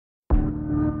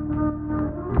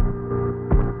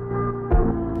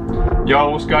Yo,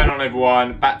 what's going on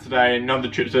everyone? Back today, another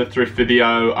trip to the thrift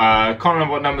video. Can't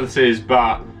remember what number this is,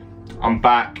 but I'm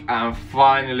back and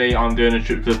finally I'm doing a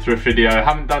trip to the thrift video. I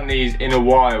haven't done these in a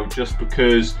while just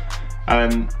because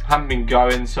haven't been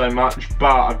going so much,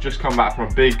 but I've just come back from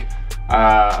a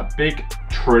big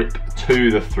trip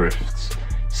to the thrifts.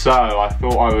 So I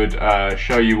thought I would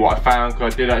show you what I found,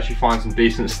 because I did actually find some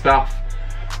decent stuff.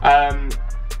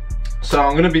 So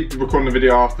I'm going to be recording a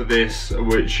video after this,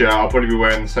 which I'll probably be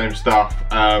wearing the same stuff,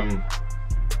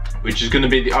 which is going to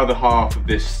be the other half of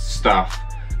this stuff,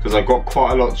 because I've got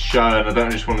quite a lot to show and I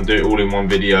don't just want to do it all in one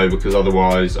video, because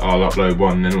otherwise I'll upload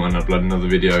one and then I'll upload another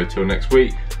video till next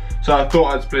week. So I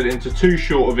thought I'd split it into two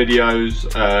shorter videos,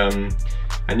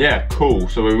 and yeah, cool.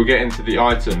 So we will get into the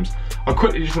items. I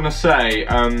quickly just want to say,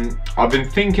 I've been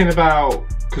thinking about,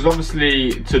 because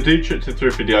obviously to do trip to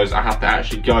thrift videos I have to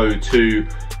actually go to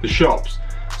the shops.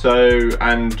 So,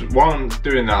 and while I'm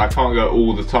doing that I can't go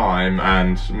all the time,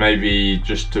 and maybe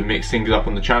just to mix things up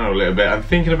on the channel a little bit, I'm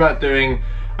thinking about doing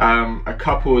a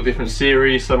couple of different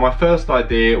series. So my first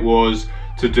idea was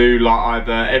to do like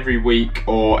either every week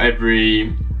or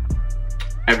every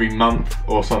month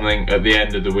or something. At the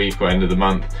end of the week or end of the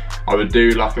month I would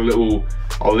do like a little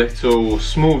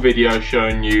small video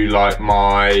showing you like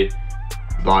my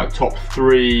top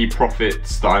 3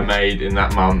 profits that I made in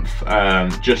that month,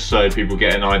 just so people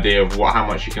get an idea of how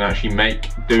much you can actually make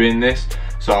doing this.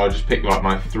 So I'll just pick like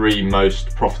my 3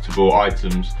 most profitable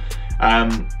items,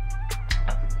 and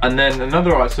then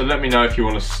another, so let me know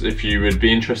if you would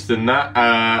be interested in that.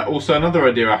 Also another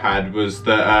idea I had was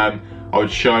that I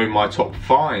would show my top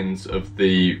finds of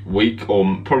the week,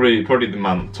 or probably the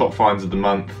month, top finds of the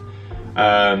month.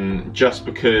 Just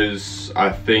because I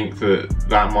think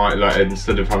that might, like,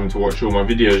 instead of having to watch all my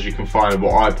videos, you can find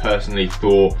what I personally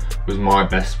thought was my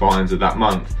best finds of that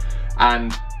month.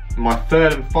 And my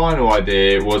third and final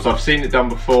idea was, I've seen it done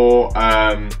before,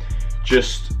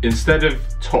 just instead of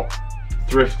top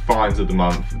thrift finds of the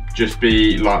month, just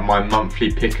be like my monthly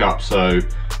pickup. So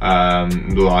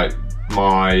like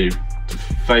my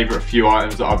favourite few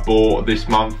items that I bought this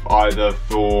month, either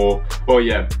for, well,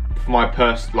 yeah, for my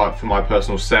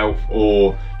personal self,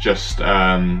 or just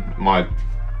my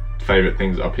favourite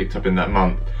things that I picked up in that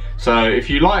month. So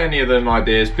if you like any of them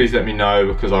ideas, please let me know,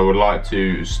 because I would like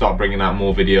to start bringing out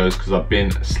more videos, because I've been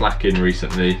slacking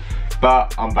recently.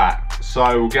 But I'm back,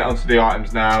 so we'll get onto the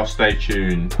items now. Stay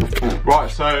tuned. Right,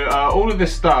 so all of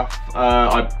this stuff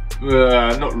I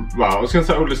was going to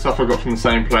say all this stuff I got from the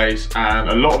same place, and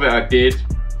a lot of it I did.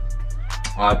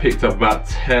 I picked up about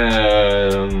 8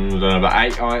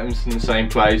 items from the same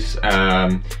place,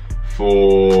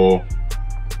 for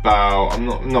about, I'm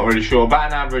not really sure, about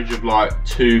an average of like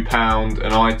 £2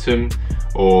 an item,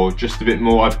 or just a bit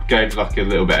more. I gave like a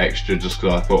little bit extra just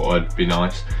because I thought I'd be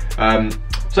nice.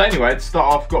 So anyway, to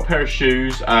start off, got a pair of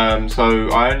shoes. So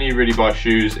I only really buy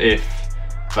shoes if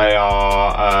they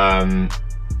are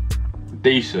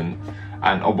decent.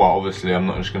 And well, obviously I'm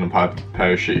not just going to buy a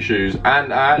pair of shit shoes.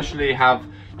 And I actually have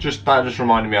that just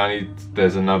reminded me,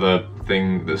 there's another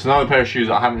pair of shoes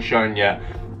that I haven't shown yet,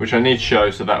 which I need to show,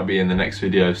 so that'll be in the next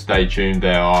video. Stay tuned.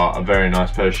 They are a very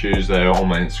nice pair of shoes. They are on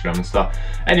my Instagram and stuff.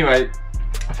 Anyway,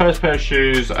 first pair of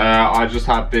shoes, I just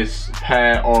have this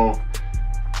pair of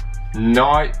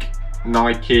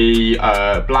Nike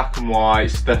black and white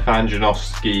Stefan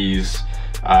Janoski's.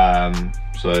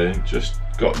 So just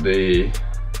got the,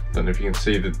 don't know if you can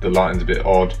see the lighting's a bit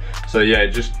odd. So yeah,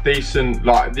 just decent.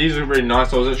 Like, these are really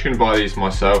nice. I was actually gonna buy these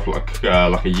myself like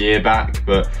a year back,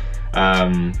 but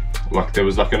like there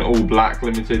was like an all black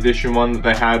limited edition one that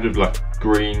they had with like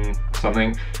green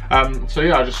something. So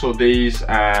yeah, I just saw these,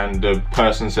 and the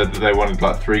person said that they wanted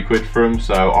like £3 for them,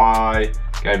 so I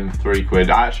gave them £3.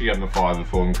 I actually gave them a £5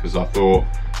 for them, because I thought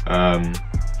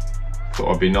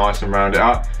I'd be nice and round it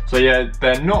up. So yeah,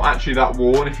 they're not actually that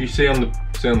worn. If you see on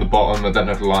the bottom, I don't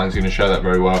know if the line's going to show that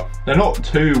very well, they're not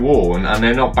too worn, and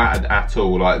they're not battered at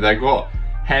all. Like, they've got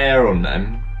hair on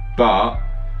them, but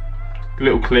a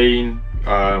little clean,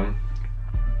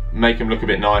 make them look a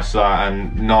bit nicer,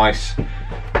 and nice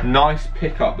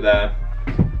pickup there,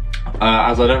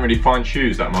 as I don't really find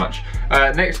shoes that much.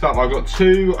 Next up, I got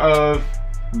 2 of,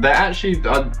 they're actually,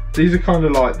 these are kind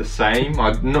of like the same.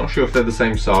 I'm not sure if they're the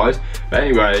same size, but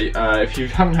anyway, if you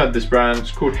haven't heard this brand,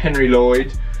 it's called Henry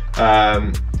Lloyd.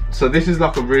 So this is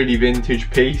like a really vintage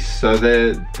piece. So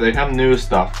they have newer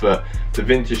stuff, but the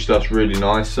vintage stuff's really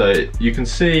nice. So you can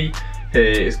see here,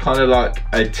 it's kind of like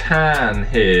a tan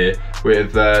here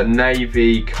with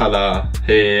navy colour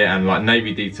here, and like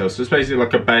navy details. So it's basically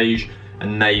like a beige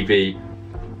and navy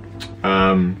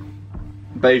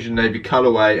beige and navy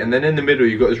colourway, and then in the middle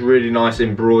you've got this really nice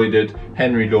embroidered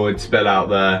Henry Lloyd spell out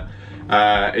there.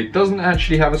 It doesn't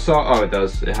actually have a size, oh it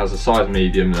does, it has a size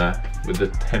medium there with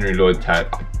the Henry Lloyd tag.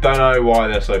 I don't know why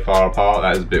they're so far apart,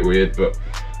 that is a bit weird, but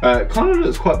it kind of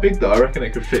looks quite big though. I reckon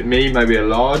it could fit me, maybe a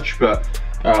large, but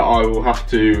I will have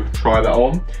to try that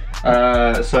on.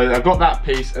 So I've got that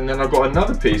piece, and then I've got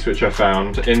another piece which I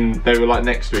found they were like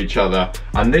next to each other,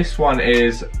 and this one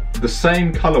is the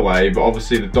same colourway, but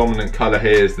obviously the dominant colour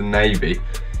here is the navy. So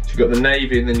you've got the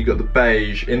navy and then you've got the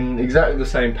beige in exactly the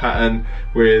same pattern,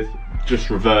 with just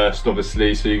reversed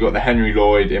obviously. So you've got the Henry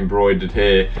Lloyd embroidered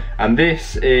here, and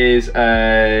this is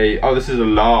this is a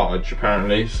large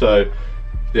apparently. So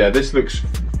yeah, this looks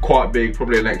quite big,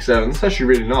 probably an XL, and it's actually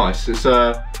really nice. It's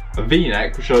a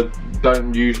V-neck, which I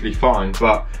don't usually find,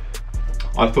 but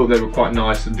I thought they were quite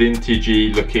nice,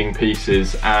 vintagey looking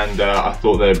pieces, and I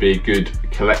thought they'd be a good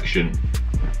collection.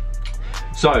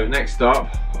 So next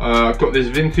up, I've got this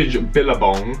vintage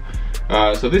Billabong.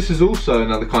 So this is also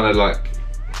another kind of like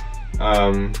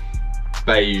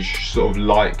beige sort of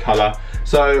light colour.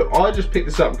 So I just picked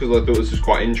this up because I thought this was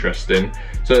quite interesting.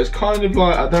 So it's kind of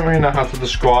like, I don't really know how to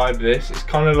describe this. It's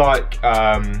kind of like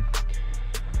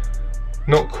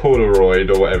not corduroy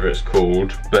or whatever it's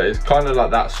called, but it's kind of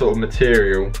like that sort of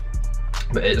material,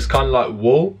 but it's kind of like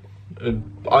wool.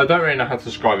 I don't really know how to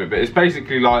describe it, but it's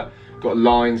basically like got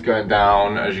lines going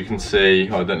down, as you can see.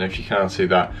 I don't know if you can see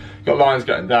that. Got lines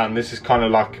going down. This is kind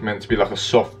of like meant to be like a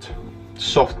soft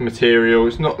material.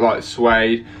 It's not like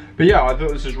suede, but yeah, I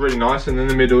thought this was really nice. And in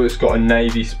the middle it's got a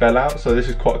navy spell out, so this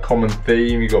is quite a common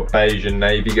theme. You've got beige and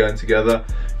navy going together.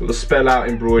 Got the spell out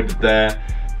embroidered there,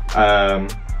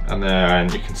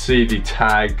 and you can see the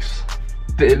tags.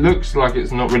 It looks like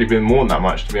it's not really been worn that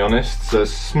much, to be honest. So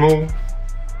it's small,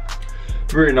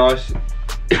 really nice.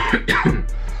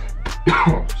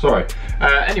 Sorry.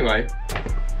 Anyway,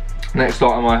 next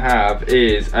item I have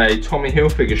is a Tommy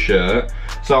Hilfiger shirt.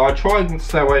 So I tried and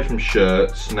stay away from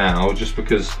shirts now, just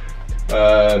because.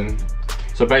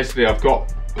 So basically,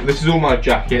 this is all my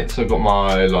jackets. I've got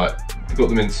my I've got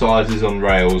them in sizes on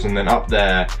rails, and then up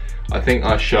there, I think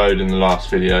I showed in the last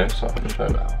video. So I'll show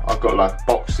now. I've got like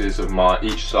boxes of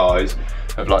each size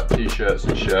of like t-shirts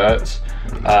and shirts.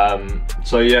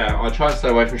 So yeah, I try to stay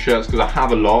away from shirts because I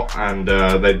have a lot, and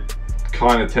they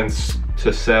kind of tend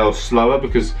to sell slower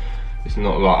because it's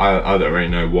not like, I don't really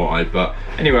know why, but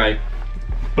anyway,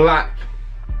 black,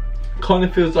 kind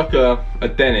of feels like a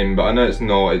denim, but I know it's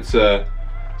not. It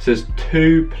says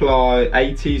 2-ply,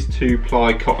 80s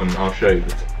 2-ply cotton. I'll show you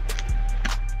the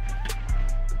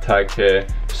tag here.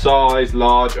 Size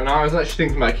large, and I was actually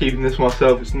thinking about keeping this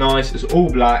myself. It's nice, it's all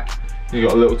black. You've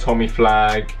got a little Tommy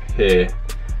flag here,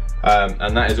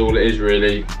 and that is all it is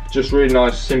really. Just really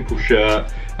nice, simple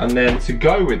shirt. And then to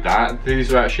go with that,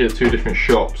 these are actually at 2 different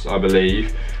shops, I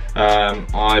believe.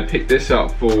 I picked this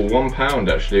up for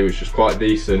 £1 actually, which is quite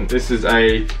decent. This is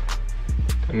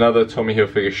another Tommy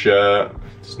Hilfiger shirt.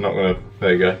 It's not gonna,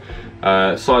 there you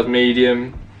go. Size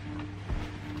medium.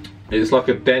 It's like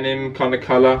a denim kind of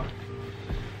colour.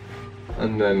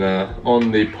 And then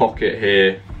on the pocket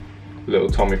here, little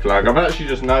Tommy flag. I've actually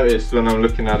just noticed when I'm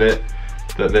looking at it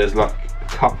that there's like a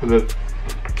couple of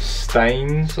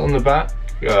stains on the back.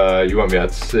 You won't be able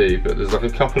to see, but there's like a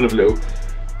couple of little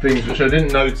things which I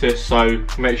didn't notice, so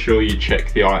make sure you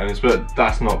check the items, but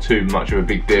that's not too much of a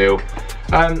big deal.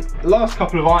 Last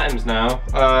couple of items now.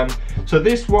 So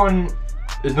this one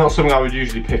is not something I would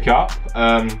usually pick up,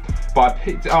 but I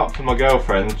picked it up for my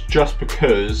girlfriend just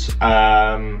because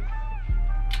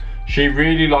she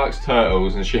really likes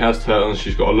turtles, and she has turtles.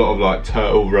 She's got a lot of like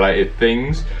turtle related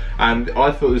things, and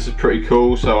I thought this is pretty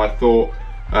cool, so I thought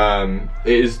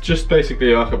it is just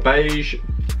basically like a beige,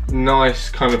 nice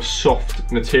kind of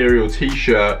soft material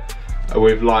t-shirt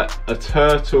with like a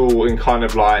turtle in kind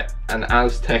of like an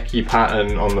Aztec-y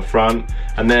pattern on the front,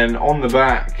 and then on the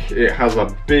back it has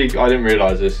a big, I didn't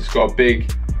realise this, it's got a big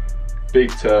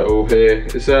turtle here.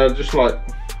 It's just like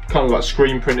kind of like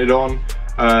screen printed on,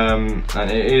 and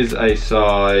it is a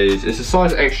size, it's a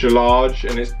size extra large,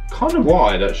 and it's kind of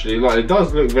wide actually. Like, it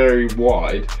does look very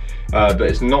wide, but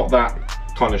it's not that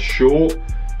kind of short.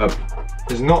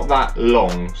 It's not that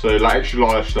long, so like extra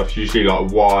large stuff's usually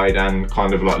like wide and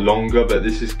kind of like longer, but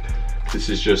this is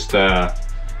just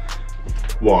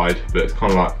wide, but it's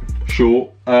kind of like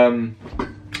short.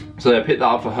 So I picked that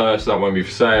up for her, so that won't be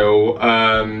for sale.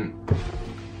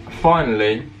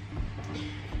 Finally,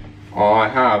 I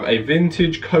have a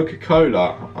vintage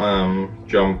Coca-Cola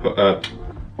jumper.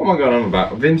 What am I going on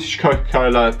about? A vintage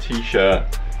Coca-Cola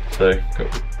t-shirt. So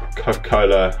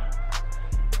Coca-Cola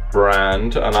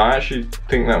brand, and I actually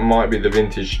think that might be the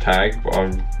vintage tag, but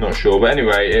I'm not sure. But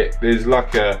anyway, it is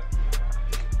like a,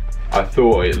 I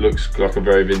thought it looks like a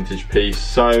very vintage piece.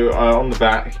 So on the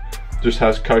back just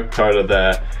has Coca-Cola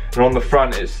there, and on the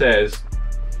front it says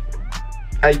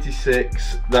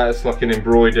 86. That's like an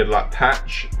embroidered like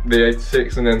patch, the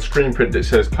 86, and then screen print it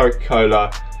says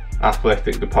Coca-Cola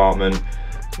Athletic Department,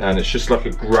 and it's just like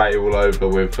a grey all over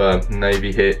with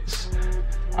navy hits.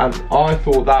 And I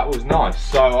thought that was nice,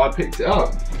 so I picked it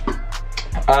up.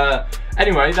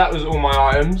 Anyway, that was all my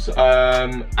items,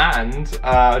 and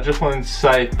I just wanted to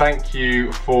say thank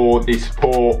you for the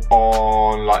support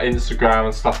on like Instagram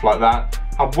and stuff like that.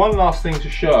 I have one last thing to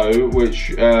show,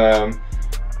 which is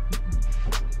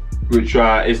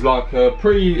like a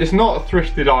pretty, it's not a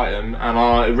thrifted item,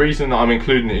 and the reason that I'm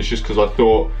including it is just because I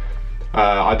thought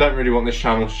I don't really want this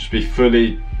channel to just be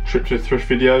fully trip to thrift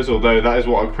videos, although that is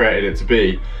what I created it to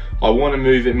be. I want to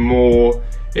move it more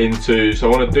into,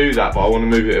 so I want to do that, but I want to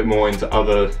move it more into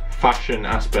other fashion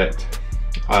aspect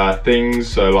things,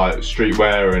 so like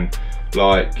streetwear and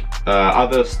like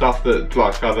other stuff that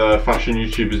like other fashion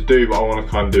YouTubers do, but I want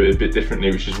to kind of do it a bit differently,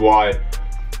 which is why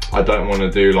I don't want to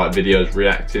do like videos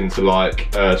reacting to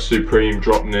like Supreme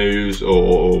drop news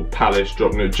or Palace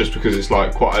drop news, just because it's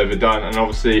like quite overdone, and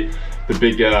obviously the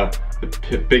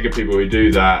bigger people who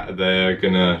do that, they're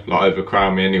gonna like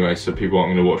overcrowd me anyway, so people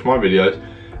aren't gonna watch my videos,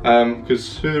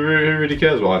 because who really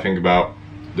cares what I think about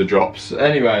the drops?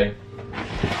 Anyway,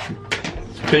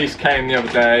 this piece came the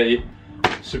other day,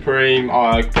 Supreme.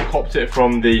 I copped it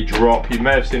from the drop. You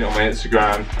may have seen it on my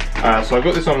Instagram. So I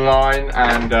got this online,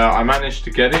 and I managed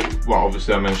to get it. Well,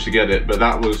 obviously I managed to get it, but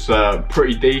that was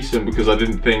pretty decent, because I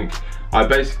didn't think, I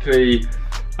basically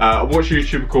I watch a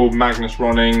YouTuber called Magnus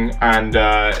Running, and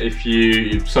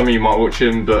some of you might watch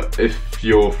him, but if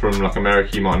you're from like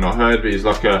America you might not have heard, but he's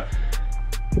like a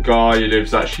guy who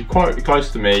lives actually quite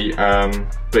close to me,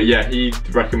 but yeah, he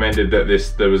recommended that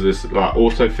there was this like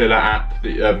autofiller app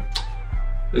that,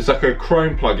 it's like a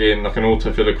Chrome plugin, like an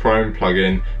autofiller Chrome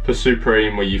plugin for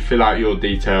Supreme, where you fill out your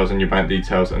details and your bank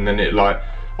details, and then it like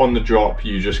on the drop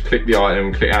you just click the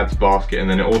item, click add to basket, and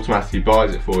then it automatically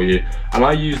buys it for you. And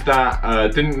I used that,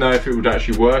 didn't know if it would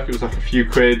actually work. It was like a few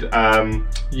quid,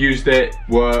 used it,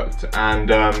 worked, and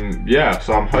yeah,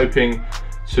 so I'm hoping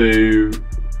to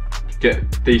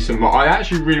get decent. I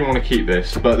actually really want to keep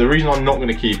this, but the reason I'm not going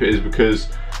to keep it is because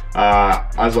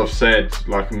as I've said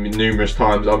like numerous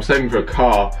times, I'm saving for a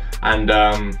car, and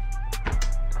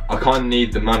I kind of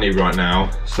need the money right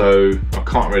now, so I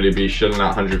can't really be shelling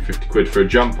out 150 quid for a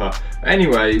jumper.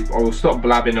 Anyway, I will stop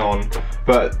blabbing on,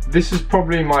 but this is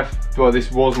probably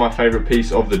this was my favourite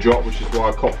piece of the drop, which is why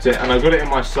I copped it, and I got it in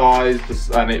my size,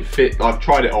 and it fit. I've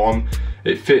tried it on,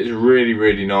 it fits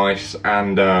really nice,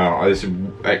 and this is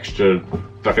an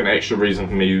extra reason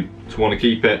for me to want to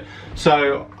keep it.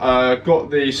 So got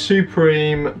the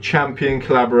Supreme Champion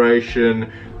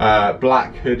collaboration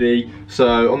black hoodie.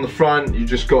 So on the front you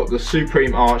just got the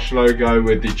Supreme Arch logo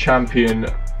with the champion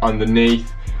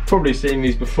underneath. Probably seen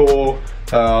these before.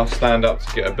 I'll stand up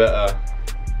to get a better,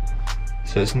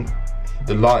 so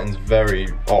the lighting's very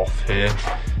off here,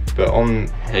 but on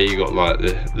here you got like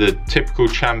the typical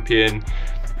champion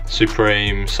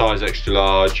Supreme size extra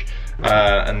large,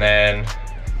 and then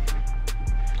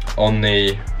on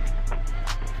the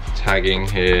tagging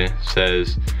here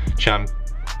says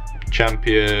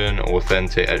champion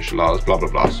authentic extra large blah blah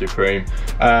blah Supreme,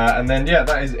 and then yeah,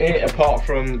 that is it, apart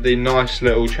from the nice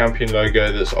little champion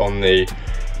logo that's on the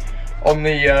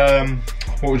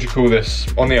what would you call this,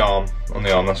 on the arm,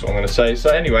 that's what I'm going to say. So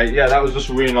anyway, yeah, that was just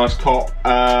a really nice cop.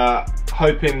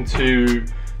 Hoping to,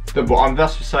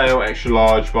 that's for sale, extra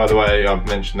large, by the way, I've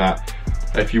mentioned that.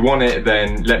 If you want it,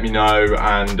 then let me know,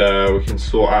 and we can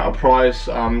sort out a price.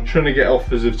 I'm trying to get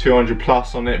offers of 200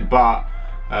 plus on it, but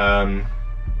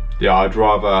yeah, I'd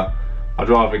rather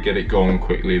get it gone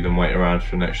quickly than wait around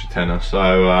for an extra tenner.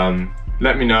 So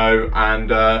let me know, and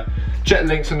check the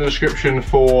links in the description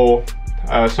for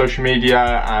social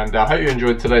media, and I hope you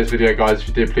enjoyed today's video, guys. If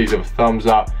you did, please have a thumbs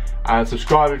up, and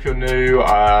subscribe if you're new.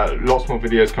 Lots more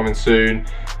videos coming soon,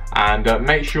 and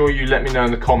make sure you let me know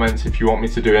in the comments if you want me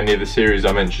to do any of the series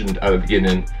I mentioned at the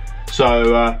beginning.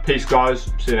 So peace,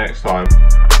 guys, see you next time.